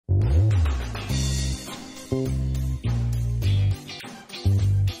வணக்கம்,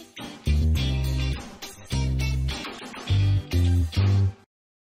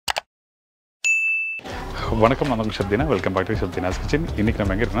 நான் உங்கள் Deena. Welcome back to Deena's kitchen. இன்றைக்கி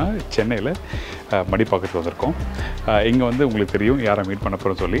நம்ம எங்கே இருக்கோம்னா சென்னையில் மடிப்பாக்கத்துக்கு வந்திருக்கோம். இங்கே வந்து உங்களுக்கு தெரியும் யாரை மீட் பண்ண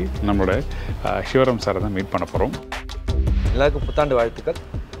போகிறோம் சொல்லி நம்மளோட சிவராம் சாரை தான் மீட் பண்ண போகிறோம். எல்லாருக்கும் புத்தாண்டு வாழ்த்துக்கள்.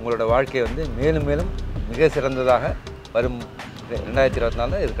 உங்களோட வாழ்க்கையை வந்து மேலும் மேலும் மிக சிறந்ததாக வரும்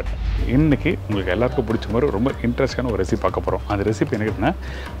 2024 இருக்கட்டும். இன்றைக்கி உங்களுக்கு எல்லாருக்கும் பிடிச்ச மாதிரி ரொம்ப இன்ட்ரெஸ்டான ஒரு ரெசிபி பார்க்க போகிறோம். அந்த ரெசிபி என்ன கேட்டிங்கன்னா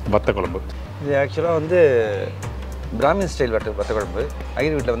வத்த குழம்பு. இது ஆக்சுவலாக வந்து பிராமின் ஸ்டைல் வத்த குழம்பு.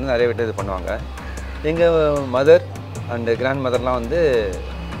 ஐயர் வீட்டில் வந்து நிறைய வீட்டில் இது பண்ணுவாங்க. எங்கள் மதர் அண்டு கிராண்ட் மதர்லாம் வந்து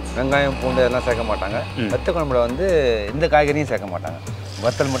வெங்காயம் பூண்டு இதெல்லாம் சேர்க்க மாட்டாங்க. வத்த குழம்புல வந்து எந்த காய்கறியும் சேர்க்க மாட்டாங்க.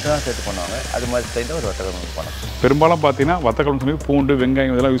 வத்தல் மட்டும் தான் சேர்த்து பண்ணுவாங்க. அது மாதிரி ஸ்டைலில் ஒரு வத்த குழம்பு பண்ணுவாங்க. பெரும்பாலும் பார்த்தீங்கன்னா வத்த குழம்பு சொல்லி பூண்டு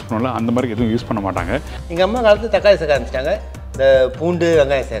வெங்காயம் இதெல்லாம் யூஸ் பண்ணுவாங்க. அந்த மாதிரி எதுவும் யூஸ் பண்ண மாட்டாங்க. எங்கள் அம்மா காலத்தில் தக்காளி சேர்க்க ஆரம்பிச்சிட்டாங்க. இந்த பூண்டு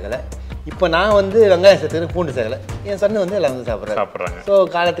வெங்காயம் சேர்க்கலை. இப்போ நான் வந்து வெங்காயம் சேர்த்துக்கிறேன், பூண்டு சேர்க்கலை. என் சன்னு வந்து எல்லாம் வந்து சாப்பிட்றாங்க. ஸோ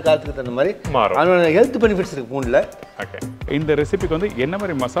காலத்துக்கு தகுந்த மாதிரி அதோட ஹெல்த் பெனிஃபிட்ஸ் இருக்குது பூண்டில். ஓகே, இந்த ரெசிபிக்கு வந்து என்ன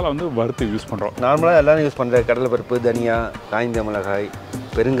மாதிரி மசாலா வந்து வறுத்து யூஸ் பண்ணுறோம்? நார்மலாக எல்லோரும் யூஸ் பண்ணுற கடலைப்பருப்பு, தனியா, காய்ந்த மிளகாய்,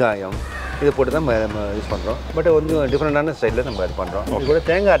 பெருங்காயம் இதை போட்டு தான் நம்ம யூஸ் பண்ணுறோம். பட் கொஞ்சம் டிஃப்ரெண்டான ஸ்டைலில் நம்ம இது பண்ணுறோம். இது கூட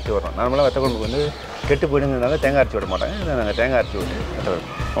தேங்காய் அரைச்சி விடுறோம். நார்மலாக வத்த குழம்புக்கு வந்து கெட்டு போயிடுங்கிறதுனால தேங்காய் அரைச்சி விட மாட்டாங்க. இதை நாங்கள் தேங்காய் அரைச்சி விட்டு வத்த குழம்பு.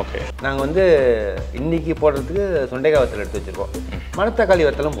 ஓகே, நாங்கள் வந்து இன்றைக்கி போடுறதுக்கு சுண்டைக்காய் வத்தல் எடுத்து வச்சுருக்கோம். மணத்தக்காளி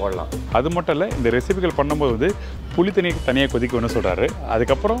வத்தலும் போடலாம். அது மட்டும் இல்லை, இந்த ரெசிபிகள் பண்ணும்போது வந்து புளி தனியாக கொதிக்க வேணும்னு சொல்கிறாரு.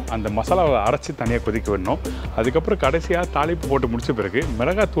 அதுக்கப்புறம் அந்த மசாலாவை அரைச்சி தனியாக கொதிக்க வேணும். அதுக்கப்புறம் கடைசியாக தாளிப்பு போட்டு முடிச்ச பிறகு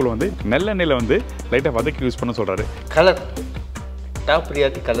மிளகாத்தூள் வந்து நல்லெண்ணெயில் வந்து லைட்டாக வதக்கி யூஸ் பண்ண சொல்கிறாரு. Colour top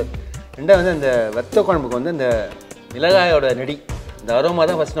priority colour. ரெண்டாவது வந்து அந்த வத்த குழம்புக்கு வந்து அந்த மிளகாயோட நெடி, இந்த அரோமா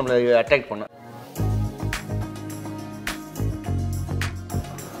தான் ஃபஸ்ட் நம்மளை அட்ராக்ட் பண்ணோம்.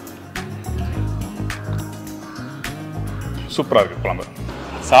 சூப்பராக இருக்குது குழம்பு.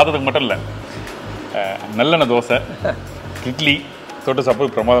 சாதத்துக்கு மட்டும் இல்லை, நல்லெண்ணெய் தோசை, இட்லி தொட்டு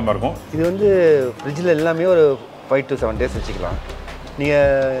சாப்பிட்டு பிரமாதமாக இருக்கும். இது வந்து ஃப்ரிட்ஜில் எல்லாமே ஒரு 5 to 7 days வச்சுக்கலாம்.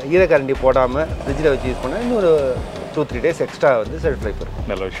 நீங்கள் ஈரக்கரண்டி போடாமல் ஃப்ரிட்ஜில் வச்சு யூஸ் பண்ணால் இன்னும் ஒரு 2-3 days எக்ஸ்ட்ரா வந்து செல்ஃப் லைஃப் இருக்கும்.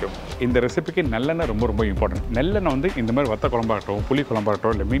 நல்ல விஷயம். இந்த ரெசிபிக்கு நல்லெண்ணெய் ரொம்ப ரொம்ப இம்பார்ட்டன்ட். நல்லெண்ணெய் வந்து இந்த மாதிரி வத்த குழம்பாகட்டும், புளி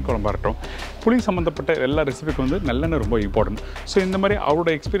குழம்பாகட்டும், இல்லை மீன் குழம்பாகட்டும், புளி சம்மந்தப்பட்ட எல்லா ரெசிபிக்கும் வந்து நல்லெண்ணெய் ரொம்ப இம்பார்ட்டன்ட். ஸோ இந்த மாதிரி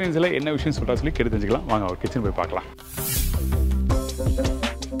அவரோட எக்ஸ்பீரியன்ஸில் என்ன விஷயம் சொல்கிறா சொல்லி கேட்டு தெரிஞ்சுக்கலாம். வாங்க அவர் கிச்சன் போய் பார்க்கலாம்.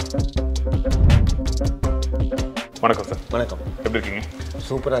 வணக்கம் சார். வணக்கம். எப்படி இருக்கீங்க?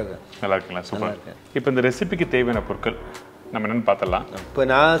 சூப்பராக இருக்கு. நல்லா இருக்குங்களா? சூப்பராக இருக்கு. இப்போ இந்த ரெசிபிக்கு தேவையான பொருட்கள் நம்ம என்னென்னு பார்த்தலாம். இப்போ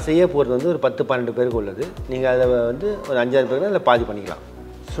நான் செய்ய போகிறது வந்து ஒரு 10-12 பேருக்கு உள்ளது. நீங்கள் அதை வந்து ஒரு 5-6 பேருக்கு அதில் பாதி பண்ணிக்கலாம்.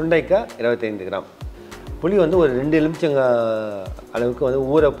 சுண்டைக்காய் 25 கிராம், புளி வந்து ஒரு 2 எலுமிச்சங்காய் அளவுக்கு வந்து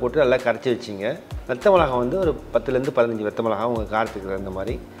ஊற போட்டு நல்லா கரைச்சி வச்சிங்க. வத்த மிளகாய் வந்து ஒரு 10-15 வத்த மிளகாய் உங்கள் காரத்துக்கு அந்த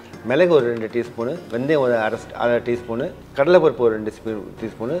மாதிரி, மிளகு ஒரு 2 டீஸ்பூனு, வெந்தயம் ஒரு அரை டீஸ்பூனு, கடலைப்பருப்பு ஒரு 2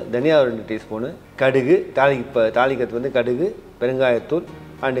 டீஸ்பூனு, தனியா ஒரு 2 டீஸ்பூனு, கடுகு, தாளிக்கிறது வந்து கடுகு, பெருங்காயத்தூள்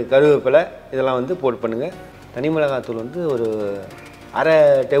அண்டு கருவேப்பிலை இதெல்லாம் வந்து போட்டு பண்ணுங்கள். தனி மிளகாத்தூள் வந்து ஒரு அரை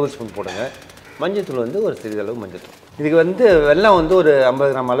டேபிள் ஸ்பூன் போடுங்க. மஞ்சத்தூள் வந்து ஒரு சிறிதளவு மஞ்சத்தூள். இதுக்கு வந்து வெல்லம் வந்து ஒரு 50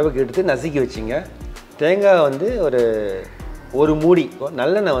 கிராம் அளவுக்கு எடுத்து நசுக்கி வச்சிங்க. தேங்காய் வந்து ஒரு மூடி.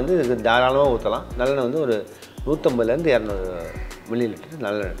 நல்லெண்ணெய் வந்து இதுக்கு தாராளமாக ஊற்றலாம். நல்லெண்ணெய் வந்து ஒரு 150-200 மில்லிலிட்டர்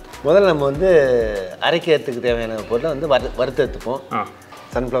நல்லெண்ணெய். முதல்ல நம்ம வந்து அரைக்கிறதுக்கு தேவையான பொருளை வந்து வறுத்து எடுத்துப்போம்.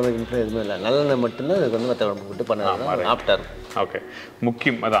 சன்ஃப்ளவர் எதுவுமே இல்லை, நல்லெண்ணெய் மட்டும்தான் இதுக்கு வந்து வத்த குழம்பு போட்டு பண்ண ஆப்டாக இருக்கும். ஓகே,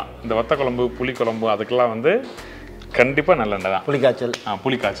 முக்கியம் அதான். இந்த வத்த குழம்பு, புளி குழம்பு அதுக்கெல்லாம் வந்து கண்டிப்பாக நல்லெண்ணெய் தான். புளிக்காய்ச்சல்.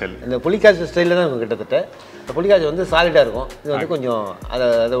 புளிக்காய்ச்சல் இந்த புளிக்காய்ச்சல் ஸ்டைலில் தான் இருக்கும் கிட்டத்தட்ட. இந்த புளிக்காய்ச்சல் வந்து சாலிடாக இருக்கும். இது வந்து கொஞ்சம்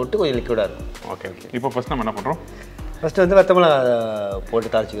அதை விட்டு கொஞ்சம் லிக்விடாக இருக்கும். Okay okay. இப்போ ஃபஸ்ட் நம்ம என்ன பண்ணுறோம்? ஃபஸ்ட்டு வந்து வத்த மிளகா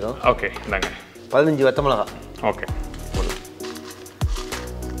போட்டு தாளிச்சிக்கிறோம். ஓகே, இந்தாங்க 15 வத்த மிளகா. Okay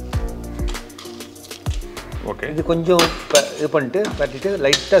okay. இது கொஞ்சம் இது பண்ணிட்டு பட்டிட்டு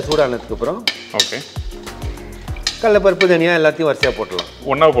லைட்டாக சூடானதுக்கப்புறம் ஓகே கடலைப்பருப்பு, தனியாக எல்லாத்தையும் வரிசையாக போட்டுடலாம்.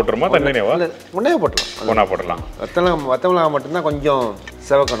 ஒன்றா போட்டுருமா தனியாவா? ஒன்றே போட்டுடலாம். ஒன்றா போட்டுடலாம். வத்த மிளகா மட்டும்தான் கொஞ்சம்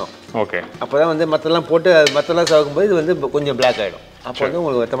செவக்கணும். ஓகே. அப்போ தான் வந்து மற்றெல்லாம் போட்டு மற்றெல்லாம் செவக்கும்போது இது வந்து கொஞ்சம் பிளாக் ஆகிடும். அப்போ வந்து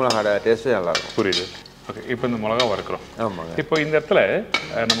உங்களுக்கு வத்த மிளகாட டேஸ்ட்டு நல்லாயிருக்கும். புரியுது. ஓகே, இப்போ இந்த மிளகா வறுக்கிறோம். ஆமாங்க. இப்போ இந்த இடத்துல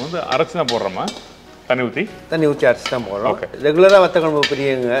நம்ம வந்து அரைச்சி தான் போடுறோமா? தண்ணி ஊற்றி அரைச்சி தான் போடுறோம். ரெகுலராக வத்த குழம்பு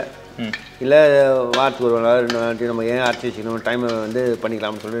பிரியங்க இல்லை வாரத்துக்கு ஒரு நாள் 2 நாள் நம்ம ஏன் அரைச்சி வச்சுக்கணும், டைமை வந்து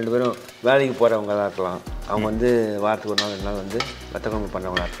பண்ணிக்கலாம்னு சொல்லி 2 பேரும் வேலைக்கு போகிறவங்க தான் இருக்கலாம். அவங்க வந்து வாரத்துக்கு ஒரு நாள் 2 நாள் வந்து வத்த குழம்பு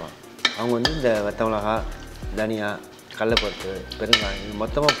பண்ணுறவங்களா இருக்கலாம். அவங்க வந்து இந்த வத்த மிளகா, தனியா, கடலைப்பருப்பு, பெருங்காயம் இது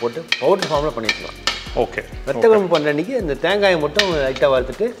மொத்தமாக போட்டு பவுடர் ஃபார்மில் பண்ணிக்கலாம். ஓகே. வத்த குழம்பு பண்ணுற அன்றைக்கி இந்த தேங்காயை மட்டும் லைட்டாக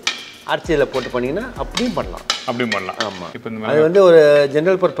வறுத்துட்டு அரிசியில் போட்டு பண்ணிங்கன்னா அப்படியும் பண்ணலாம். ஆமாம். இப்போ அது வந்து ஒரு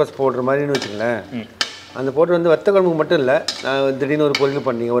ஜென்ரல் பர்பஸ் போடுற மாதிரின்னு வச்சுங்களேன். அந்த போட்டு வந்து வத்த குழம்புக்கு மட்டும் இல்லை, நான் திடீர்னு ஒரு பொருள்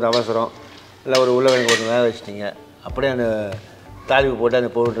பண்ணீங்க, ஒரு அவசரம் இல்லை ஒரு உருளைக்கிழங்கு வேக வச்சிட்டிங்க, அப்படியே அந்த தாளிப்பு போட்டு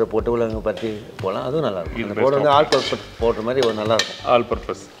அந்த பவுடரை போட்டு உள்ளங்க பற்றி போகலாம், அதுவும் நல்லாயிருக்கும். இந்த பவுடர் வந்து ஆல் பர்பஸ் போடுற மாதிரி ஒரு நல்லாயிருக்கும். ஆல்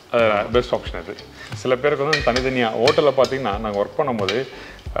பர்பஸ் பெஸ்ட் ஆப்ஷன் அது. சில பேருக்கு வந்து தனித்தனியாக ஹோட்டலில் பார்த்தீங்கன்னா நாங்கள் ஒர்க் பண்ணும்போது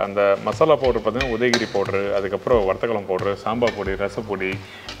அந்த மசாலா பவுடர் பார்த்தீங்கன்னா உதயகிரி பவுட்ரு, அதுக்கப்புறம் வறுத்தக்குழம்பு பவுட்ரு, சாம்பார் பொடி, ரசப்பொடி,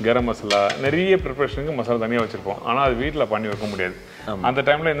 கரம் மசாலா, நிறைய ப்ரிப்ரேஷனுக்கு மசாலா தனியாக வச்சுருப்போம். ஆனால் அது வீட்டில் பண்ணி வைக்க முடியாது. அந்த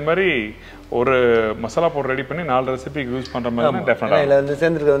டைமில் இந்த மாதிரி ஒரு மசாலா பவுடர் ரெடி பண்ணி 4 ரெசிபிக்கு யூஸ் பண்ணுற மாதிரி டெஃபினட்டாக இதில் வந்து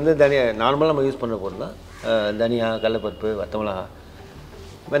சேர்ந்துருக்கு வந்து தனியா நார்மலாக நம்ம யூஸ் பண்ணுற பொருள் தான். தனியா, கடலைப்பருப்பு, வத்தமிளகா,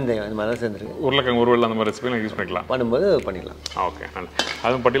 வெந்தயம் இந்த மாதிரி தான் சேர்ந்துருக்கு. உருளைக்கிழங்கு உருவல் அந்த மாதிரி ரெசிபிலாம் யூஸ் பண்ணிக்கலாம், பண்ணும்போது பண்ணிக்கலாம். ஓகே.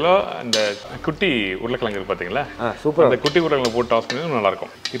 அதுவும் பட்டியலாக இந்த குட்டி உருளைக்கிழங்கு இருக்குது பார்த்தீங்களா, சூப்பர். அந்த குட்டி உருளைக்கிழங்கு போட்டு டாஸ் பண்ணி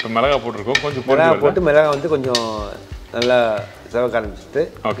நல்லாயிருக்கும். இப்போ மிளகா போட்டிருக்கோம், கொஞ்சம் மிளகா போட்டு மிளகா வந்து கொஞ்சம் நல்லா செவக்க ஆரம்பிச்சுட்டு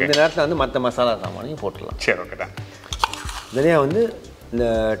இந்த நேரத்தில் வந்து மற்ற மசாலா சாமானையும் போட்டுடலாம். சரி, ஓகே. தனியா வந்து இந்த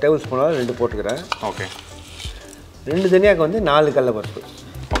டேபிள் ஸ்பூனால் 2 போட்டுக்கிறேன். ஓகே. 2 தனியாவுக்கு வந்து 4 கடலைப்பருப்பு.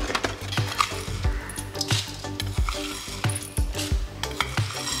 ஓகே.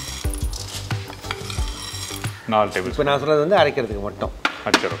 4 டேபிள். இப்போ நான் சொல்கிறது வந்து அரைக்கிறதுக்கு மட்டும்.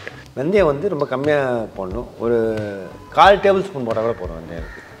 சரி, ஓகே. வெந்தயம் வந்து ரொம்ப கம்மியாக போடணும், ஒரு 1/4 டேபிள் ஸ்பூன் போட்டால் கூட போடும்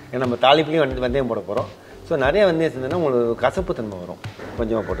வெந்தயத்துக்கு. ஏன்னா நம்ம தாளிப்புலையும் வெந்தயம் போட போகிறோம். ஸோ நிறைய வெந்தயம் செஞ்சோன்னா உங்களுக்கு கசப்பு தன்மை வரும்.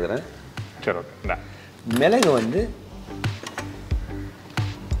 கொஞ்சமாக போட்டுக்கிறேன். சரி, ஓகே. மிளகு வந்து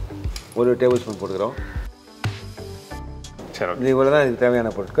 1 டேபிள் ஸ்பூன் போட்டுக்கிறோம். சரி, இது இவ்வளோ தான் இதுக்கு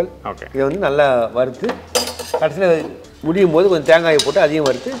தேவையான பொருட்கள். ஓகே. இதை வந்து நல்லா வறுத்து கடைசியில் முடியும் போது கொஞ்சம் தேங்காயை போட்டு அதையும்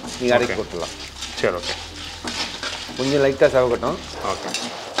வறுத்து நீங்கள் அரைக்கி போட்டுடலாம். சரி, ஓகே. கொஞ்சம் லைட்டாக சவக்கட்டும். ஓகே.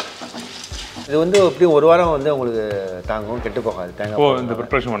 இது வந்து எப்படியும் 1 வாரம் வந்து உங்களுக்கு தாங்கும், கெட்டு போகாது. தேங்காய் இந்த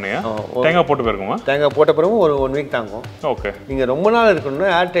ப்ரிப்பரேஷன் பண்ணியா தேங்காய் போட்டு போயிருக்குமா? தேங்காய் போட்ட பிறகு ஒரு 1 வீக் தாங்கும். ஓகே. நீங்கள் ரொம்ப நாள்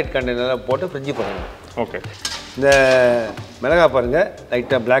இருக்கணும்னா ஏர்டைட் கண்டெய்னரில் போட்டு ஃப்ரிட்ஜ் பண்ணணும். ஓகே. இந்த மிளகா பாருங்கள்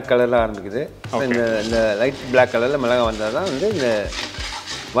லைட்டாக பிளாக் கலரில் ஆரம்பிக்குது. இந்த லைட் பிளாக் கலரில் மிளகா வந்தால் தான் வந்து இந்த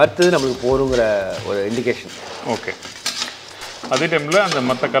வறுத்தது நம்மளுக்கு போருங்கிற ஒரு இண்டிகேஷன். ஓகே. அதே டைமில் அந்த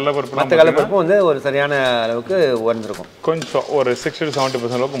மற்ற கடலைப்பருப்பும் வந்து ஒரு சரியான அளவுக்கு உறந்துருக்கும். கொஞ்சம் ஒரு 60 to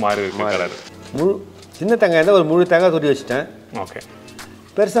 70% அளவுக்கு மாறி இருக்கு கலர். சின்ன தேங்காய் இருந்தால் ஒரு முழு தேங்காய் துரி வச்சுட்டேன். ஓகே.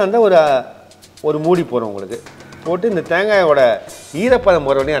 பெருசாக இருந்தால் ஒரு மூடி போகிறோம் உங்களுக்கு போட்டு இந்த தேங்காயோட ஈரப்பதம்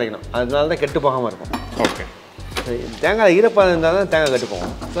போகிற வரையும் அரைக்கணும். அதனால தான் கெட்டு போகாமல் இருக்கும். ஓகே. தேங்காய் ஈரப்பதம் இருந்தால் தான் தேங்காய் கெட்டு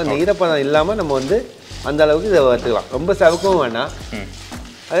போகும். ஸோ அந்த ஈரப்பதம் இல்லாமல் நம்ம வந்து அந்த அளவுக்கு இதை வறுத்துக்கலாம். ரொம்ப சவுக்கவும் வேண்டாம்,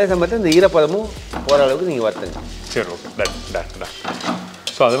 அதே சமயத்தில் இந்த ஈரப்பதமும் போகிற அளவுக்கு நீங்கள் வறுத்துங்க. சரி, ஓகே. டன்.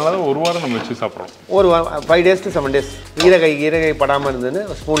 ஸோ அதனால தான் 1 வாரம் நம்ம வச்சு சாப்பிட்றோம். ஒரு 5 days to 7 days ஈரகை படாமல் இருந்ததுன்னு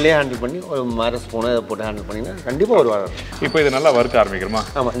ஸ்பூன்லேயே ஹேண்டில் பண்ணி ஒரு மர ஸ்பூனை இதை போட்டு ஹேண்டில் பண்ணிங்கன்னா கண்டிப்பாக 1 வாரம். இப்போ இதை நல்லா வறுக்க ஆரம்பிக்கிறோமா?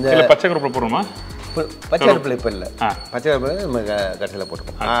 ஆமாம். இந்த பச்சை கருப்பில் போடுறோமா? பச்சை கருப்பில் இப்போ இல்லை, பச்சை கருப்பில் நம்ம கடைசியில்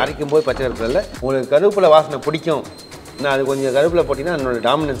போட்டுப்போம். அரைக்கும் போது பச்சை கருப்பில் இல்லை. உங்களுக்கு கருவேப்பிலை வாசனை பிடிக்கும், நான் அது கொஞ்சம் கருவேப்பிலை போட்டிங்கன்னா அதனோட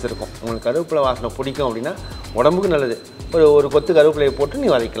டாமினன்ஸ் இருக்கும். உங்களுக்கு கருவேப்பிலை வாசனை பிடிக்கும் அப்படின்னா உடம்புக்கு நல்லது. ஒரு கொத்து கருவேப்பிலையை போட்டு நீ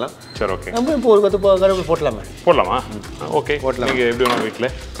வதக்கலாம். சரி, ஓகே. நம்ம இப்போ ஒரு கொத்து கருவேப்பிலை போடலாமா? ஓகே, போடலாம். நீங்கள் எப்படி வேணும் வீட்டில்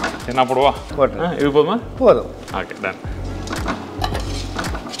என்ன போடுவா? போட்டேன். இது போதுமா? போதும். Okay, ton.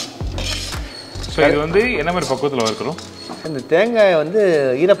 ஸோ இது வந்து என்ன மாதிரி பக்குவத்தில் வறுக்கிறோம்? இந்த தேங்காய் வந்து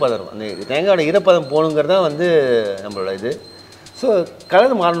ஈரப்பதம் இருக்கும். அந்த தேங்காயோட ஈரப்பதம் போகணுங்கிறது தான் வந்து நம்மளோட இது. ஸோ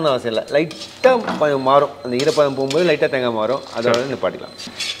கலர் மாறணும்னு அவசியம் இல்லை, லைட்டாக மாறும். அந்த ஈரப்பதம் போகும்போது லைட்டாக தேங்காய் மாறும், அதோட நிப்பாட்டிக்கலாம்.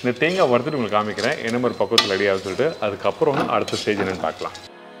 இந்த தேங்காய் வறுத்துட்டு உங்களுக்கு காமிக்கிறேன் என்ன மாதிரி பக்குவத்தில் ரெடி ஆகுது சொல்லிட்டு. அதுக்கப்புறம் வந்து அடுத்த ஸ்டேஜ் என்னன்னு பார்க்கலாம்.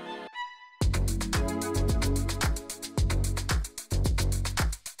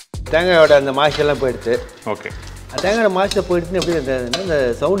 தேங்காயோட அந்த மாய்ச்செல்லாம் போயிடுச்சு. ஓகே. தேங்காயோட மாய்ச்சல் போயிடுச்சுன்னு எப்படி இந்த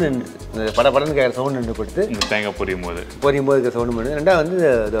சவுண்டு இந்த படப்படன்னு கேட்குற சவுண்டு நின்று போயிடுது. இந்த தேங்காய் பொரியும் போது இருக்க சவுண்டு பண்ணு. ரெண்டாவது வந்து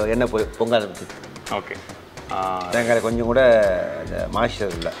எண்ணெய் பொங்க ஆரம்பிச்சிது. ஓகே. தேங்காயில் கொஞ்சம் கூட இந்த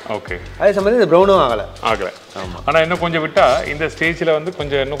மாய்ச்சர் இல்லை. ஓகே. அதே சமயத்தில் இந்த ப்ரௌனும் ஆகலை. ஆமாம். ஆனால் இன்னும் கொஞ்சம் விட்டால் இந்த ஸ்டேஜில் வந்து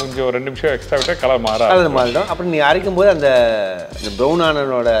இன்னும் கொஞ்சம் 2 நிமிஷம் எக்ஸ்ட்ரா விட்டால் கலர் மாறிடும். அப்புறம் நீ அரைக்கும் போது அந்த ப்ரௌன்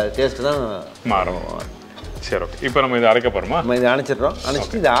ஆனனோட டேஸ்ட்டு தான் மாறும். சரி, ஓகே. இப்போ நம்ம இதை அரைக்க போகிறோமா? நம்ம இதை அரைச்சிடுறோம்.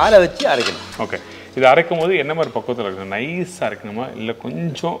 அரைச்சிட்டு இதை ஆற வச்சு அரைக்கணும். ஓகே. இது அரைக்கும் போது என்ன மாதிரி பக்குவத்தில் இருக்கணும்? நைஸாக அரைக்கணுமா இல்லை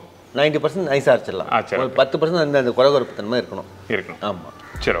கொஞ்சம் 90% நைஸாக அரைச்சிடலாம். 10% அந்த குறகுறப்பு தன்மை இருக்கணும். ஆமாம்.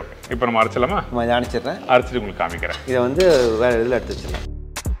 சரி, ஓகே. இப்போ நம்ம அரைச்சிடலாமா? நம்ம இதை அரைச்சிடுறேன். அரைச்சிட்டு உங்களுக்கு காமிக்கிறேன். இதை வந்து வேறு இதில் எடுத்து வச்சிடலாம்.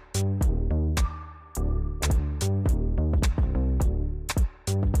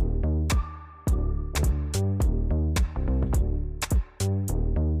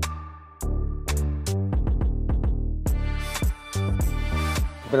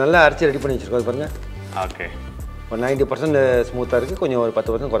 இப்போ நல்லா அரைச்சி ரெடி பண்ணி வச்சுருக்கோம். பாருங்கள். ஓகே. ஒரு 90% ஸ்மூத்தாக இருக்குது, கொஞ்சம் ஒரு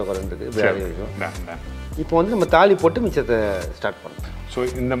 10% குறகுறன்னு இருக்குது. இப்படி இருக்கும். இப்போ வந்து நம்ம தாலி போட்டு மிச்சத்தை ஸ்டார்ட் பண்ணோம். ஸோ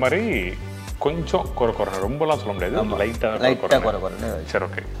இந்த மாதிரி கொஞ்சம் குறை ரொம்பலாம் சொல்ல முடியாது, லைட்டாக குறை. சரி,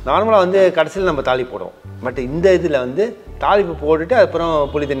 ஓகே. நார்மலாக வந்து கடைசியில் நம்ம தாலி போடுவோம். பட் இந்த இதில் வந்து தாளிப்பு போட்டுட்டு அப்புறம்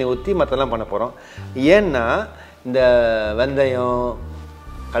புளி தண்ணி ஊற்றி மற்றெல்லாம் பண்ண போகிறோம். ஏன்னா இந்த வெந்தயம்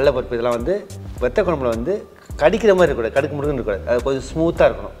கடலைப்பருப்பு இதெல்லாம் வந்து வெத்த குழம்புல வந்து கடிக்கிற மாதிரி இருக்கக்கூடாது, கடுக்கு முடுக்குன்னு இருக்கக்கூடாது, அது கொஞ்சம் ஸ்மூத்தாக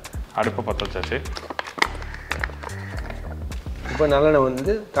இருக்கணும். அடுப்பை பற்ற வச்சாச்சு. இப்போ நல்லெண்ணெய்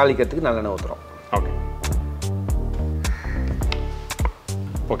வந்து தாளிக்கிறதுக்கு நல்லெண்ணெய் ஊற்றுறோம். ஓகே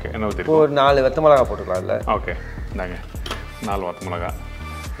ஓகே, என்ன ஊற்றி இப்போ ஒரு 4 வெத்த மிளகா போட்டுக்கலாம் இல்லை? ஓகே, இந்தாங்க 4 வத்த மிளகா.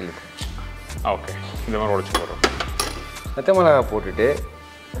 ஓகே, இந்த மாதிரி உடச்சி போடுறோம். வெத்த மிளகா போட்டுட்டு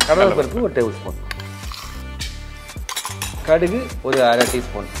கடலைப்பருப்பு ஒரு டேபிள் ஸ்பூன், கடுகு ஒரு அரை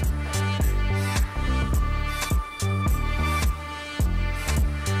டீஸ்பூன்,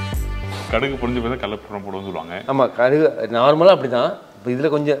 கடுகு புரிஞ்சு போய் தான் கடலைப்பருப்பு போடுவோம்னு சொல்லுவாங்க. ஆமாம், கடுகு நார்மலாக அப்படி தான். இப்போ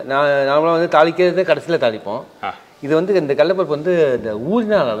இதில் கொஞ்சம் நார்மலாக வந்து தாளிக்கிறதே கடைசியில் தாளிப்போம். இது வந்து இந்த கடலைப்பருப்பு வந்து இந்த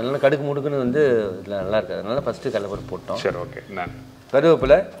ஊறினா நல்லா கடுகு முடுக்குன்னு வந்து இதில் நல்லா இருக்காது. அதனால ஃபஸ்ட்டு கடலைப்பருப்பு போட்டோம். சரி, ஓகே. நான்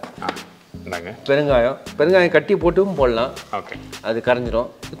கருவேப்பிலை, இந்தாங்க பெருங்காயம் கட்டி போட்டும் போடலாம். ஓகே, அது கரைஞ்சிடும்.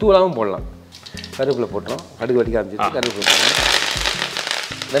 தூளாகவும் போடலாம். கருவேப்பிலை போட்டோம், கடுகு வடிக்க ஆரம்பிச்சிட்டு கருவேப்பிலை போடணும்.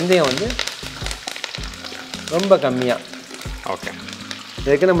 வெந்தயம் வந்து ரொம்ப கம்மியாக. ஓகே,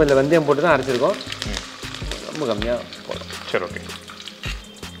 இதுக்கு நம்ம இதில் வெந்தயம் போட்டு தான் அரைச்சிருக்கோம், ரொம்ப கம்மியாக போடலாம். சரி, ஓகே.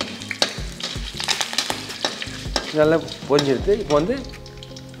 நல்லா பொரிஞ்சிருக்கு. இப்போ வந்து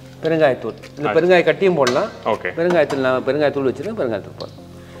பெருங்காயத்தூள், இந்த பெருங்காய கட்டியும் போடலாம். ஓகே, பெருங்காயத்தூள் நான் பெருங்காயத்தூள் வச்சுருக்கேன், பெருங்காயத்தூள் போடலாம்.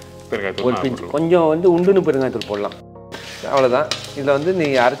 பெருங்காயத்தூள் ஒரு பிஞ்சு கொஞ்சம் வந்து உண்டுன்னு பெருங்காயத்தூள் போடலாம். அவ்வளோதான். இதில் வந்து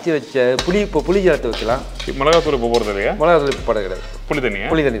நீங்கள் அரைச்சி வச்ச இப்போ புளி ஜலத்தை வைக்கலாம். மிளகாத்தூள் இப்போ போடுறது இல்லையா? மிளகாத்தூள் இப்போ போட கிடையாது,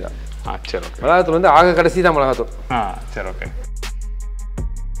 புளி தண்ணி தான். சரி, ஓகே. மிளகாத்தூள் வந்து ஆக கடைசி தான் மிளகாத்தூள். சரி, ஓகே.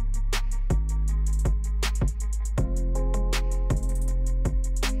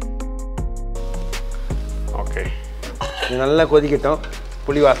 ஓகே, இது நல்லா கொதிக்கட்டும்.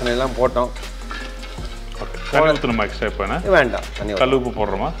 புளி வாசனை எல்லாம் போட்டோம். தண்ணி ஊற்றணுமா எக்ஸ்ட்ரா? இப்போ வேண்டாம், தண்ணி. கல் உப்பு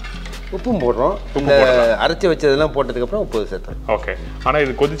போடுறோமா? உப்பும் போடுறோம். இந்த அரைச்சி வச்சதெல்லாம் போட்டதுக்கப்புறம் உப்பு சேர்த்தோம். ஓகே, ஆனால்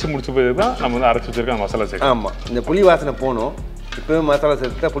இது கொதிச்சு முடிச்ச போது தான் நம்ம வந்து அரைச்சி வச்சிருக்க மசாலா சேர்க்கணும். ஆமாம், இந்த புளி வாசனை போகணும். இப்போவே மசாலா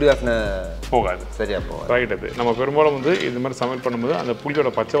சேர்த்துட்டா புளி வாசனை போகாது. சரியாக போகாது. ரைட். அது நம்ம பெரும்பாலும் வந்து இது மாதிரி சமையல் பண்ணும்போது அந்த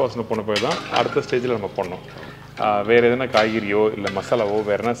புளியோட பச்சை வாசனை போன போய் தான் அடுத்த ஸ்டேஜில் நம்ம பண்ணணும். வேறு எதனா காய்கறியோ இல்லை மசாலாவோ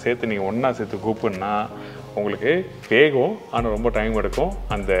வேறு என்ன சேர்த்து நீங்கள் ஒன்றா சேர்த்து கூப்பிட்னா உங்களுக்கு வேகும், ஆனால் ரொம்ப டைம் எடுக்கும்.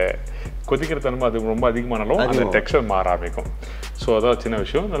 அந்த கொதிக்கிற தன்மை அது ரொம்ப அதிகமானாலும் அந்த டெக்ஸ்சர் மாற ஆரம்பிக்கும். ஸோ அதான் சின்ன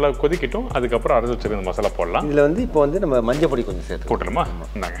விஷயம். நல்லா கொதிக்கட்டும். அதுக்கப்புறம் அரைச்சி வச்சுருக்க மசாலா போடலாம். இதில் வந்து இப்போ வந்து நம்ம மஞ்சள் பொடி கொஞ்சம் சேர்த்து போட்டுருமா?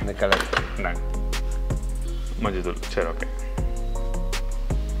 இந்தாங்க இந்த கலர், இந்தாங்க மஞ்சள் தூள். சரி, ஓகே.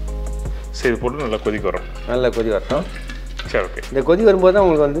 சரி, போட்டு நல்லா கொதிக்க வரும். நல்லா கொதி வரட்டும். சரி, ஓகே. இந்த கொதி வரும்போது தான்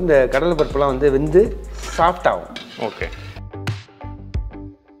உங்களுக்கு வந்து இந்த கடலை பருப்புலாம் வந்து வெந்து சாஃப்ட் ஆகும். ஓகே,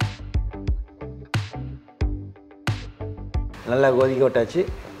 நல்லா கொதிக்க விட்டாச்சு.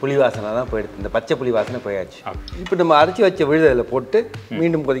 புளி வாசனை தான் போயிடுது, இந்த பச்சை புளி வாசனை போயாச்சு. இப்போ நம்ம அரைச்சி வச்ச விழுதில் போட்டு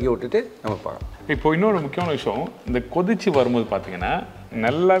மீண்டும் கொதிக்க விட்டுட்டு நம்ம பார்க்கலாம். இப்போ இன்னொரு முக்கியமான விஷயம், இந்த கொதிச்சு வரும்போது பார்த்தீங்கன்னா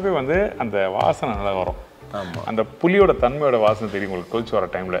நல்லாவே வந்து அந்த வாசனை நல்லா வரும். ஆமாம், அந்த புளியோட தன்மையோட வாசனை தெரியும் உங்களுக்கு கொதிச்சு வர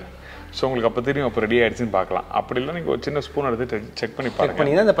டைமில். ஸோ உங்களுக்கு அப்போ தெரியும் அப்போ ரெடி ஆகிடுச்சின்னு பார்க்கலாம். அப்படி இல்லை நீங்கள் ஒரு சின்ன ஸ்பூன் எடுத்து செக் பண்ணி பாருங்கள்.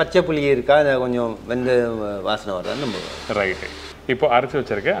 பண்ணிங்கன்னா அந்த பச்சை புளி இருக்கா, அந்த கொஞ்சம் வெந்த வாசனை வர்றான்னு நம்ம. ரைட்டு. இப்போ அரைச்சி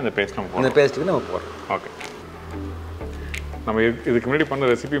வச்சிருக்க அந்த பேஸ்ட் நம்ம அந்த பேஸ்ட்டுக்கு நம்ம போடுறோம். ஓகே. நம்ம இதுக்கு முன்னாடி பண்ண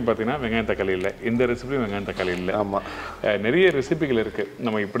ரெசிபியும் பார்த்தீங்கன்னா வெங்காயம் தக்காளி இல்லை. இந்த ரெசிபியும் வெங்காயம் தக்காளி இல்லை. ஆமாம், நிறைய ரெசிபிகள் இருக்குது.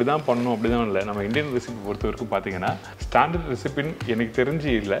 நம்ம இப்படி தான் பண்ணணும் அப்படி தான் இல்லை. நம்ம இந்தியன் ரெசிபி பொறுத்த வரைக்கும் பார்த்தீங்கன்னா ஸ்டாண்டர்ட் ரெசிபின்னு எனக்கு தெரிஞ்சு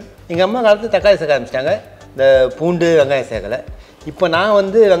இல்லை. எங்கள் அம்மா காலத்தில் தக்காளி சேர்க்க ஆரம்பிச்சிட்டாங்க, இந்த பூண்டு வெங்காயம் சேர்க்கலை. இப்போ நான்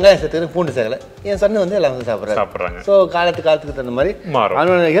வந்து வெங்காயம் சேர்த்துக்கிறேன், பூண்டு சேர்க்கலை. என் சன்னு வந்து எல்லாம் வந்து சாப்பிட்றாங்க. ஸோ காலத்துக்கு தகுந்த மாதிரி மாறும்.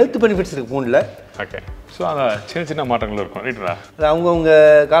 அதனோட ஹெல்த் பெனிஃபிட்ஸ் இருக்குது பூண்டில். ஓகே. ஸோ அந்த சின்ன சின்ன மாற்றங்கள் இருக்கும். ரைட்டா? அது அவங்கவுங்க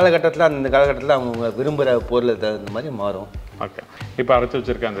காலகட்டத்தில் அந்த காலகட்டத்தில் அவங்கவுங்க விரும்புகிற பொருளை தகுந்த மாதிரி மாறும். ஓகே. இப்போ அரைச்சி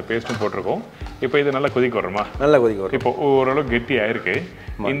வச்சிருக்க அந்த பேஸ்ட்டும் போட்டிருக்கோம். இப்போ இது நல்லா கொதிக்க வருமா? நல்லா கொதிக்க வரும். இப்போ ஓரளவு கெட்டி ஆயிருக்கு.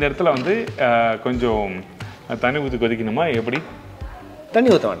 இந்த இடத்துல வந்து கொஞ்சம் தண்ணி ஊற்றி கொதிக்கணுமா? எப்படி?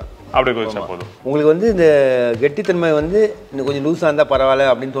 தண்ணி ஊற்ற வேண்டாம், அப்படியே கொதிச்சா போதும். உங்களுக்கு வந்து இந்த கெட்டித்தன்மை வந்து இன்னும் கொஞ்சம் லூஸாக இருந்தால் பரவாயில்ல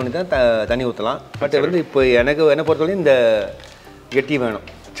அப்படின்னு தோணி தான் தண்ணி ஊற்றலாம். பட் வந்து இப்போ என்னை பொறுத்தவரையும் இந்த கெட்டி வேணும்.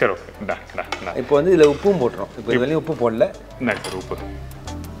 சரி, ஓகே. இப்போ வந்து இதில் உப்பும் போட்டுரும். இப்போ இது வரையும் உப்பு போடல. சார், உப்பு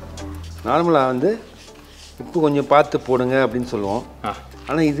நார்மலாக வந்து உப்பு கொஞ்சம் பார்த்து போடுங்க அப்படின்னு சொல்லுவோம்.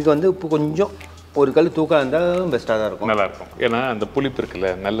 ஆனால் இதுக்கு வந்து உப்பு கொஞ்சம் ஒரு கல் தூக்கம் இருந்தால் பெஸ்ட்டாக தான் இருக்கும். நல்லாயிருக்கும். ஏன்னா அந்த புளிப்பு இருக்குல்ல,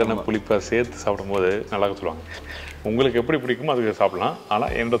 நல்லெண்ணெய் புளிப்பை சேர்த்து சாப்பிடும்போது நல்லா சொல்லுவாங்க. உங்களுக்கு எப்படி பிடிக்குமோ அதுக்கு சாப்பிடலாம்.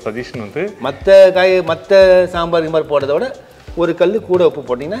 ஆனால் என்னோட சஜஷன் வந்து மற்ற சாம்பார் இது மாதிரி போடுறத விட ஒரு கல் கூட உப்பு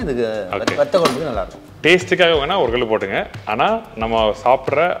போட்டிங்கன்னா இதுக்கு வத்த குழம்புக்கு நல்லாயிருக்கும். டேஸ்ட்டுக்காக வேணால் ஒரு கல் போட்டுங்க. ஆனால் நம்ம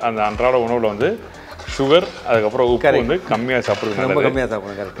சாப்பிட்ற அந்த அன்றாட உணவில் வந்து சுகர் அதுக்கப்புறம் உப்பு வந்து கம்மியாக சாப்பிட்றது ரொம்ப கம்மியாக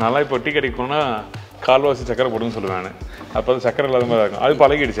சாப்பிடுங்க. நல்லா இப்போ டீ கடைக்கு போனால் கால்வாசி சக்கரை போடுன்னு சொல்லுவேன் நான். அப்போ வந்து சக்கரை இல்லாத மாதிரி இருக்கும். அது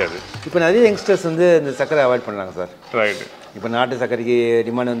பழகிடுச்சு. அது இப்போ நிறைய யங்ஸ்டர்ஸ் வந்து இந்த சக்கரை அவாய்ட் பண்ணுறாங்க சார். ரைட்டு. இப்போ நாட்டு சக்கரைக்கு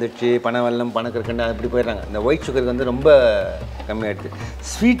டிமாண்ட் வந்துடுச்சு, பனை வெல்லம் பனக்கற்கண்டு அப்படி போயிடுறாங்க. இந்த ஒயிட் சுகருக்கு வந்து ரொம்ப கம்மியாகிடுது.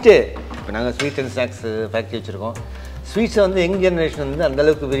 ஸ்வீட்டு இப்போ நாங்கள் ஸ்வீட் அண்ட் ஸ்நாக்ஸ் ஃபேக்ட்ரி வச்சுருக்கோம். ஸ்வீட்ஸை வந்து யங் ஜெனரேஷன் வந்து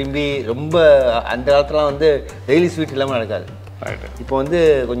அந்தளவுக்கு விரும்பி ரொம்ப அந்த காலத்துலாம் வந்து டெய்லி ஸ்வீட் இல்லாமல் நடக்காது. இப்போ வந்து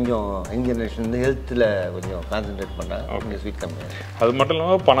கொஞ்சம் யங் ஜெனரேஷன் வந்து ஹெல்த்தில் கொஞ்சம் கான்சென்ட்ரேட் பண்ணாங்க. கொஞ்சம் ஸ்வீட் கம்மியாக. அது மட்டும்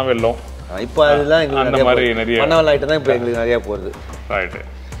இல்லாமல் பண வெல்லம் இப்போ அதுதான் எங்களுக்கு நிறைய பண வெல்லம் ஐட்டம் தான் இப்போ எங்களுக்கு நிறையா போகுது. ரைட்டு.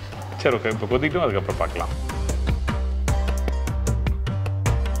 சரி, ஓகே. இப்போ கொதிக்கிட்டோம், அதுக்கப்புறம் பார்க்கலாம்.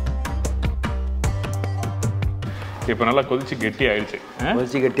 இப்போ நல்லா கொதிச்சு கெட்டி ஆயிடுச்சு.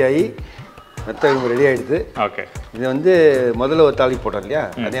 கொதிச்சு கெட்டியாகி வத்தல் ரெடி ஆகிடுது. ஓகே. இது வந்து முதல்ல ஒரு தாளிப்பு போட்டோம் இல்லையா,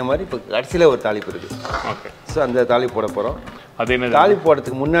 அதே மாதிரி இப்போ கடைசியில் ஒரு தாளிப்பு இருக்குது. ஓகே. ஸோ அந்த தாளிப்பு போட போகிறோம். அது என்ன? தாளிப்பு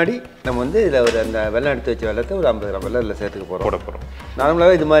போடுறதுக்கு முன்னாடி நம்ம வந்து இதில் ஒரு அந்த வெல்லம் எடுத்து வச்ச வெள்ளத்தை ஒரு 50 கிராம் வெல்லம் இதில் சேர்த்துக்க போகிறோம்.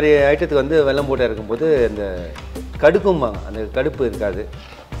 நார்மலாகவே இது மாதிரி ஐட்டத்துக்கு வந்து வெல்லம் போட்டு இருக்கும்போது அந்த கடுக்கும்பாங்க, அந்த கடுப்பு இருக்காது.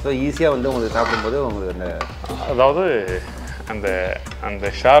 ஸோ ஈஸியாக வந்து உங்களுக்கு சாப்பிடும்போது உங்களுக்கு அந்த அதாவது அந்த அந்த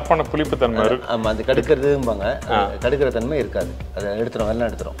ஷார்ப்பான புளிப்பு தன்மை இருக்கு. ஆமாம், அந்த கடுக்கிறதும்பாங்க, கடுக்கிற தன்மை இருக்காது. அதை எடுத்துரும், வெல்லம்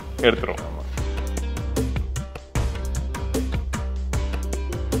எடுத்துரும். ஆமாம்.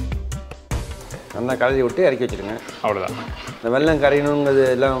 நல்லா கலரி விட்டு இறக்கி வச்சுருங்க. அவ்வளோதான். இந்த வெல்லம் கரையணுங்கிறது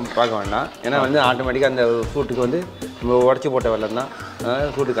எல்லாம் பார்க்க வேண்டாம். ஏன்னா வந்து ஆட்டோமேட்டிக்காக அந்த சூட்டுக்கு வந்து நம்ம உடச்சி போட்ட வெல்லம் தான்,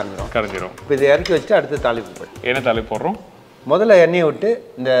 அதனால் சூட்டு கரைஞ்சிரும். இப்போ இதை இறக்கி வச்சுட்டு அடுத்து தாளிப்பு போட்டு என்ன தாளிப்பு போடுறோம்? முதல்ல எண்ணெயை விட்டு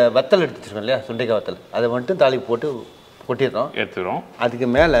இந்த வத்தல் எடுத்து வச்சுருக்கோம் இல்லையா, சுண்டைக்காய் வத்தல், அதை மட்டும் தாளிப்பு போட்டு எடுத்துடுறோம். அதுக்கு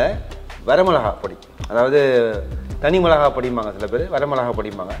மேலே வரமிளகா பொடி, அதாவது தனி மிளகா பொடிம்பாங்க சில பேர், வரமிளகா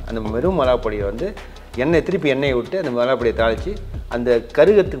பொடிம்பாங்க. அந்த வெறும் மிளகா பொடியை வந்து திருப்பி எண்ணெயை விட்டு அந்த மிளகா பொடியை தாளித்து அந்த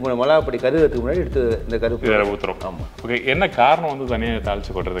கருகத்துக்கு முன்னாடி, மிளகா பொடி கருகத்துக்கு முன்னாடி எடுத்து இந்த கருப்பு ஊற்றுறோம். ஆமாம். ஓகே. என்ன காரணம் வந்து தனியாக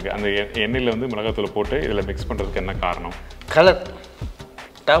தாளித்து போடுறதுக்கு? அந்த எண்ணெயில் வந்து மிளகாத்தூள் போட்டு இதில் மிக்ஸ் பண்ணுறதுக்கு என்ன காரணம்? Colour,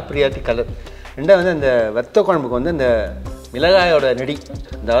 top priority colour. ரெண்டாவது வந்து அந்த வத்த குழம்புக்கு வந்து அந்த மிளகாயோட நெடி,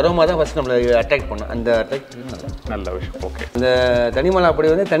 இந்த அரோமா தான் ஃபஸ்ட் நம்மளை அட்ராக்ட் பண்ணணும். அந்த அட்ராக்ட் நல்ல விஷயம். ஓகே. இந்த தனி மிளகா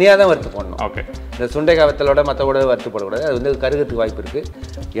பொடி வந்து தனியாக தான் வறுத்து போடணும். ஓகே. இந்த சுண்டைக்காய் வத்தலோட மற்றோட வறுத்து போடக்கூடாது, அது வந்து கருகத்துக்கு வாய்ப்பு இருக்குது.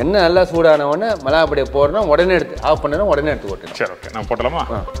 எண்ணெய் நல்லா சூடான உடனே மிளகா பொடியை போடணும், உடனே எடுத்து ஆஃப் பண்ணணும், உடனே எடுத்து போட்டணும். சரி, ஓகே. நான் போட்டலாமா?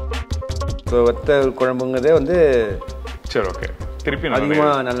 இப்போ வத்தல் குழம்புங்கிறதே வந்து சரி, ஓகே. திருப்பி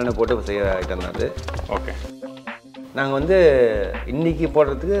அதிகமாக நல்லெண்ணெய் போட்டு செய்கிற ஐட்டம் தான் அது. ஓகே. நாங்கள் வந்து இன்றைக்கி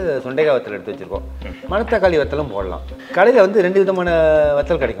போடுறதுக்கு சுண்டைக்காய் வத்தல் எடுத்து வச்சுருக்கோம். மணத்தக்காளி வத்தலும் போடலாம். கடையில் வந்து 2 விதமான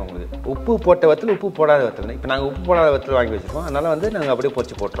வத்தல் கிடைக்கும் உங்களுக்கு. உப்பு போட்ட வத்தல், உப்பு போடாத வத்தல். இப்போ நாங்கள் உப்பு போடாத வத்தல் வாங்கி வச்சுருக்கோம், அதனால் வந்து நாங்கள் அப்படியே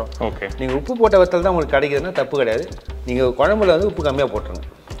பொரிச்சு போட்டுறோம். ஓகே. நீங்கள் உப்பு போட்ட வத்தல் தான் உங்களுக்கு கிடைக்குதுன்னா தப்பு கிடையாது. நீங்கள் குழம்புல வந்து உப்பு கம்மியாக போட்டுருங்க.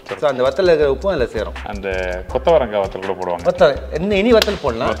 ஸோ அந்த வத்தல் இருக்கிற உப்பும் அதில் சேரும். அந்த கொத்தவரங்காய் வத்தல் கூட போடுவாங்க. வத்தல் இனி வத்தல்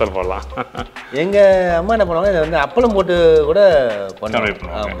போடலாம். எங்கள் அம்மா என்ன பண்ணுவாங்க, இதை வந்து அப்பளம் போட்டு கூட பண்ணுவாங்க.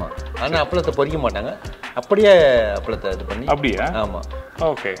 ஆமாம். ஆனால் அப்பளத்தை பொரிக்க மாட்டாங்க, அப்படியே அப்பளத்தை இது பண்ணி. அப்படியா? ஆமாம்.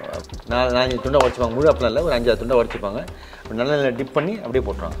 ஓகே. 4 துண்டை உடச்சிப்பாங்க, முழு அப்பளம் இல்லை, ஒரு 5-6 துண்டை உடச்சிப்பாங்க, நல்ல டிப் பண்ணி அப்படியே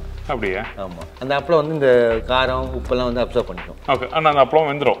போட்டுருவாங்க. அப்படியா? ஆமாம். அந்த அப்பளம் வந்து இந்த காரம் உப்பெல்லாம் வந்து அப்சர்வ் பண்ணிக்கும். ஓகே. ஆனால் அந்த அப்பளம்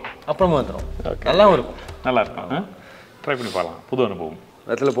வந்துடும். நல்லாவும் இருக்கும். நல்லா இருக்கும். ட்ரை பண்ணி பார்க்கலாம். புது அனுபவம்.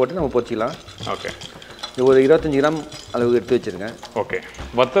 வத்தலை போட்டு நம்ம பொரிச்சிக்கலாம். ஓகே. இது ஒரு 25 கிராம் அளவுக்கு எடுத்து வச்சுருங்க. ஓகே.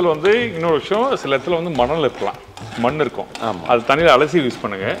 வத்தல் வந்து இன்னொரு விஷயம், சில இடத்துல வந்து மணல் இருக்கலாம், மண் இருக்கும். ஆமாம். அது தண்ணியில் அலசி யூஸ்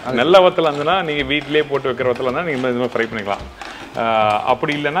பண்ணுங்கள். நல்ல வத்தல் இருந்துன்னா நீங்கள் வீட்டிலே போட்டு வைக்கிற வத்தல் இருந்தால் நீங்கள் இந்த மாதிரி ஃப்ரை பண்ணிக்கலாம்.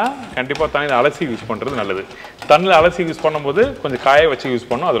 அப்படி இல்லைன்னா கண்டிப்பாக தண்ணியில் அலசி யூஸ் பண்ணுறது நல்லது. தண்ணியில் அலசி யூஸ் பண்ணும்போது கொஞ்சம் காய வச்சு யூஸ்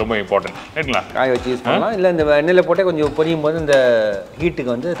பண்ணணும், அது ரொம்ப இம்பார்ட்டன்ட். ரைட்டுங்களா? காய வச்சு யூஸ் பண்ணலாம். இல்லை இந்த எண்ணெயில் போட்டே கொஞ்சம் பொரியும் போது இந்த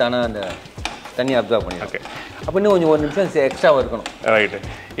ஹீட்டுக்கு வந்து தானாக அந்த தண்ணி அப்சர்வ் பண்ணி. ஓகே. அப்போ இன்னும் கொஞ்சம் 1 நிமிஷம் எக்ஸ்ட்ரா வறுக்கணும். ரைட்டு.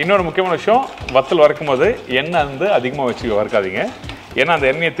 இன்னொரு முக்கியமான விஷயம், வத்தல் வறுக்கும் போது எண்ணெய் வந்து அதிகமாக வச்சு வறுக்காதீங்க. ஏன்னா அந்த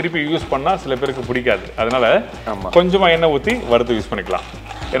எண்ணெயை திருப்பி யூஸ் பண்ணால் சில பேருக்கு பிடிக்காது. அதனால கொஞ்சமாக எண்ணெய் ஊற்றி வறுத்து யூஸ் பண்ணிக்கலாம்.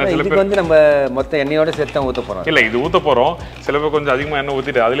 ஏன்னா சில பேர் வந்து நம்ம மொத்த எண்ணெயோட சேர்த்து தான் ஊற்ற போகிறோம். இல்லை, இது ஊற்ற போகிறோம். சில பேர் கொஞ்சம் அதிகமாக எண்ணெய்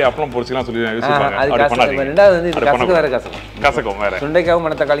ஊற்றிட்டு அதிலே அப்பளம் பொரிச்சிக்கலாம் சொல்லி யோசிப்பாங்க. ரெண்டாவது வந்து கசக்கும், வேறு கசக்கும் வேறு. சுண்டைக்காவும்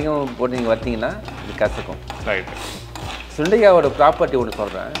மணத்தக்காளியும் போட்டு நீங்கள் வறுத்தீங்கன்னா இது கசக்கும். ரைட்டு. சுண்டைக்காவோட ப்ராப்பர்ட்டி ஒன்று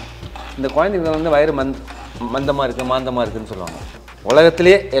சொல்கிறேன். இந்த குழந்தைங்க வந்து வயிறு மந்தமாக இருக்குது, மாந்தமாக இருக்குதுன்னு சொல்லுவாங்க.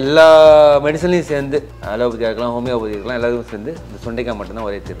 உலகத்திலே எல்லா மெடிசன்லையும் சேர்ந்து அலோபதியாக இருக்கலாம், ஹோமியோபதி இருக்கலாம், எல்லாருக்கும் சேர்ந்து இந்த சுண்டைக்காய் மட்டும்தான்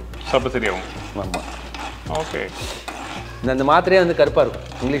ஒரே தீர்வு. சாப்பிட சரியாகும். ஆமாம். ஓகே. இந்த மாத்திரையே வந்து கருப்பாக இருக்கும்.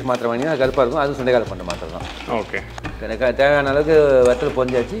 இங்கிலீஷ் மாத்திரை வாங்கினா கருப்பாக இருக்கும், அதுவும் சுண்டைக்காய் பண்ணுற மாத்திரை தான். ஓகே. எனக்கு தேவையான அளவுக்கு வத்தல்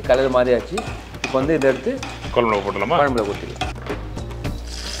பொரிஞ்சாச்சு, கலர் மாறியாச்சு. இப்போ வந்து இதை எடுத்து குழம்புல போட்டலாமா? குழம்புல ஊற்றிக்கலாம்.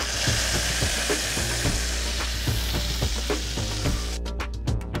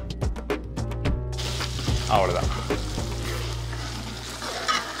 அவ்வளோதான்.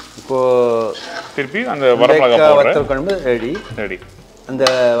 இப்போது திருப்பி அந்த வரமிளகாய் வத்தல் குழம்பு ரெடி. அந்த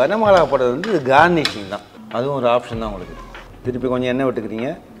வரமிளகாய் போடுறது வந்து கார்னிஷிங் தான், அதுவும் ஒரு ஆப்ஷன் தான் உங்களுக்கு. திருப்பி கொஞ்சம் எண்ணெய் விட்டுக்கிறீங்க.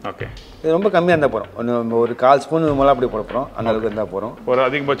 ஓகே. இது ரொம்ப கம்மியாக இருந்தால் போகிறோம். ஒரு 1/4 ஸ்பூன் மிளகாப்பொடி போட போகிறோம், அந்த அளவுக்கு இருந்தால் போகிறோம். ஒரு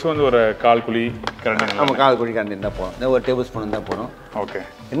அதிகபட்சம் வந்து ஒரு 1/4 குழி கரண்டி. ஆமாம், 1/4 குழி கரண்டி இருந்தால் போகிறோம். ஒரு டேபிள் ஸ்பூன் இருந்தால் போகிறோம். ஓகே.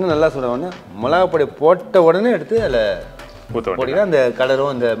 இன்னும் நல்லா சொல்லுவாங்கன்னா மிளகாப்பொடி போட்ட உடனே எடுத்து அதில் போட்டிங்கன்னா அந்த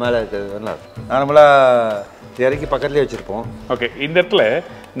கலரும் அந்த மேலே இருக்கிறது நல்லா இருக்கும். நார்மலாக இறக்கி பக்கத்துலேயே வச்சுருப்போம். ஓகே. இந்த இடத்துல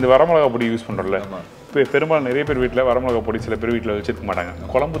இந்த வரமிளகா பொடி யூஸ் பண்ணுறோம்ல, பெரும்பாலும் நிறைய பேர் வீட்டில் வரமிளகா பொடி சில பேர் வீட்டில் வச்சுருக்க மாட்டாங்க,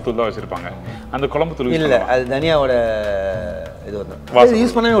 குழம்பு தூள் தான் வச்சுருப்பாங்க. அந்த குழம்பு தூள் இல்லை, அது தனியாவோட இது வந்து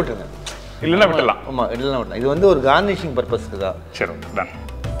யூஸ் பண்ணவே விட்டுருங்க, இல்லைன்னா விட்டுடலாம். ஆமாம், இல்லைன்னா விடலாம். இது வந்து ஒரு கார்னிஷிங் பர்பஸ்க்கு தான். சரி, டன்.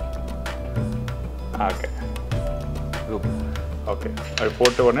 ஓகே ஓகே, அது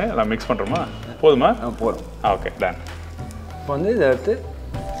போட்ட உடனே நான் மிக்ஸ் பண்ணுறோமா? போதுமா? போதும். Okay, ton. இப்போ வந்து இதை எடுத்து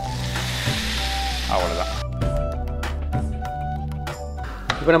அவ்வளோதான்.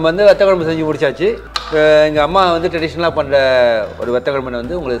 இப்போ நம்ம வந்து வத்த குழம்பு செஞ்சு முடிச்சாச்சு. இப்போ எங்கள் அம்மா வந்து ட்ரெடிஷ்னலாக பண்ணுற ஒரு வத்த குழம்பு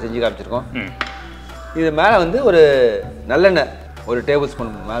வந்து உங்களுக்கு செஞ்சு காமிச்சிருக்கோம். இது மேலே வந்து ஒரு நல்லெண்ணெய் ஒரு டேபிள்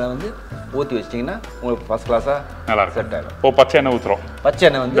ஸ்பூன் மேலே வந்து ஊற்றி வச்சிட்டிங்கன்னா உங்களுக்கு ஃபஸ்ட் கிளாஸாக நல்லா செட் ஆகிடும். ஓ, பச்சை எண்ணெய் ஊற்றுறோம். பச்சை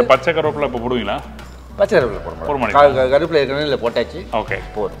எண்ணெய் வந்து பச்சை கருவேப்பிலை இப்போ போடுவீங்களா? பச்சை கருவேப்பிலை போடணும். கருவேப்பிலை ஏற்கனவே இல்லை போட்டாச்சு. ஓகே,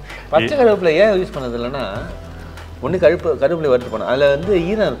 போதும். பச்சை கருவேப்பிலை ஏன் யூஸ் பண்ணது இல்லைன்னா, ஒன்று கருவேப்பிலை வறுத்து போனோம், அதில் வந்து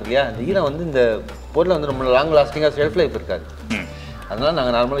ஈரம் இருக்கு இல்லையா, அந்த ஈரம் வந்து இந்த பொருளை வந்து ரொம்ப லாங் லாஸ்டிங்காக ஷெல்ஃப் லைஃப் இருக்காது. அதனால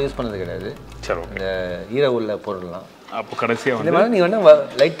நாங்கள் நார்மலாக யூஸ் பண்ணது கிடையாது. சரி, இந்த ஈர உள்ள பொருள்லாம். அப்போ கடைசியாக இந்த மாதிரி நீ வேணால்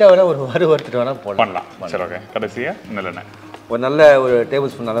லைட்டாக வேணால் ஒரு வறுத்துட்டு வேணால் பண்ணலாம். சரி, ஓகே. கடைசியாக நல்லெண்ணெய் ஒரு நல்ல ஒரு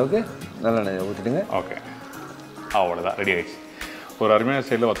டேபிள் ஸ்பூன் அளவுக்கு நல்லெண்ணெய் ஊற்றிடுங்க. ஓகே, அவ்வளோதான், ரெடி ஆகிடுச்சு. ஒரு அருமையான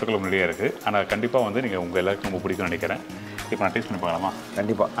ஸ்டைலில் வத்தக்குழம்பு ரெடியாக இருக்குது. ஆனால் கண்டிப்பாக வந்து நீங்கள் உங்கள் எல்லாருக்கும் ரொம்ப பிடிக்கும்னு நினைக்கிறேன். இப்போ நான் டேஸ்ட் பண்ணி பார்க்கலாமா?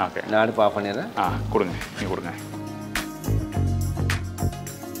 கண்டிப்பாக. ஓகே, நான் அடுப்பு ஆஃப் பண்ணிடுறேன். கொடுங்க, நீங்கள் கொடுங்க.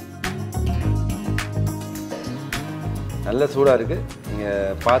 நல்ல சூடாக இருக்குது,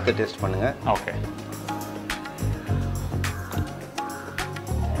 நீங்கள் பார்த்து டேஸ்ட் பண்ணுங்கள். ஓகே,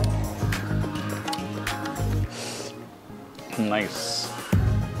 நைஸ்,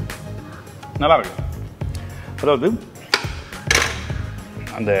 நல்லா இருக்கு. அதாவது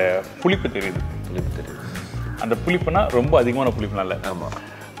அந்த புளிப்பு தெரியுது. அந்த புளிப்புனா ரொம்ப அதிகமான புளிப்புனா இல்லை. ஆமாம்,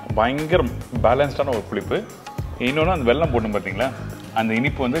 பயங்கர பேலன்ஸ்டான ஒரு புளிப்பு. இன்னொன்று அந்த வெல்லம் போட்டு பார்த்தீங்களா, அந்த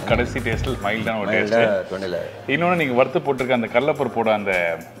இனிப்பு வந்து கடைசி டேஸ்ட்டில் மைல்டான ஒரு டேஸ்ட்டு. இன்னொன்று நீங்கள் வறுத்து போட்டிருக்க அந்த கடலைப்பருப்போட அந்த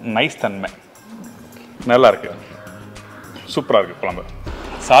நைஸ் தன்மை நல்லா இருக்கு, சூப்பராக இருக்குது குழம்பு.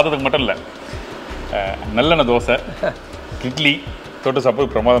 சாதத்துக்கு மட்டும் இல்லை, நல்லெண்ணெய் தோசை, இட்லி தொட்டு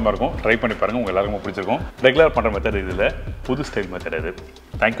சாப்பிட்டு பிரமாதமாக இருக்கும். ட்ரை பண்ணி பாருங்கள், உங்கள் எல்லாருக்கும் பிடிச்சிருக்கும். ரெகுலர் பண்ணுற மெத்தட் இதில் புது ஸ்டைல் மெத்தட் இது.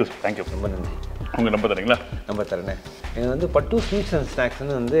 தேங்க்யூ, ரொம்ப நன்றி. உங்கள் நம்பர் தரீங்களா? நம்பர் தரேனே. எங்கள் வந்து பட்டு ஸ்வீட்ஸ் அண்ட்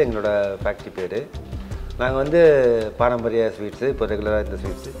ஸ்நாக்ஸ்னு வந்து எங்களோட ஃபேக்ட்ரி பேர். நாங்கள் வந்து பாரம்பரிய ஸ்வீட்ஸு, இப்போ ரெகுலராக இந்த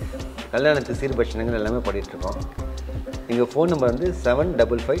ஸ்வீட்ஸு, கல்யாணத்து சீர்பட்சணங்கள் எல்லாமே பண்ணிகிட்ருக்கோம். எங்கள் ஃபோன் நம்பர் வந்து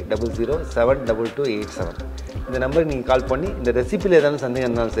 7550072287. இந்த நம்பருக்கு நீங்கள் கால் பண்ணி இந்த ரெசிபியில் எதாவது சந்தேகம்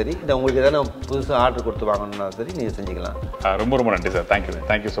இருந்தாலும் சரி, இல்லை உங்களுக்கு எதாவது புதுசாக ஆர்டர் கொடுத்து வாங்கணுன்னாலும் சரி, நீங்கள் செஞ்சுக்கலாம். ரொம்ப ரொம்ப நன்றி சார்.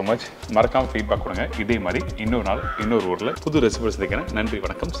 Thank you so much. மறக்காமல் ஃபீட்பேக் கொடுங்க. இதே மாதிரி இன்னொரு நாள் இன்னொரு ஊரில் புது ரெசிபி சந்திக்கிறேன். நன்றி,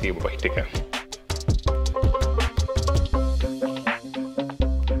 வணக்கம். See you, bye, take care.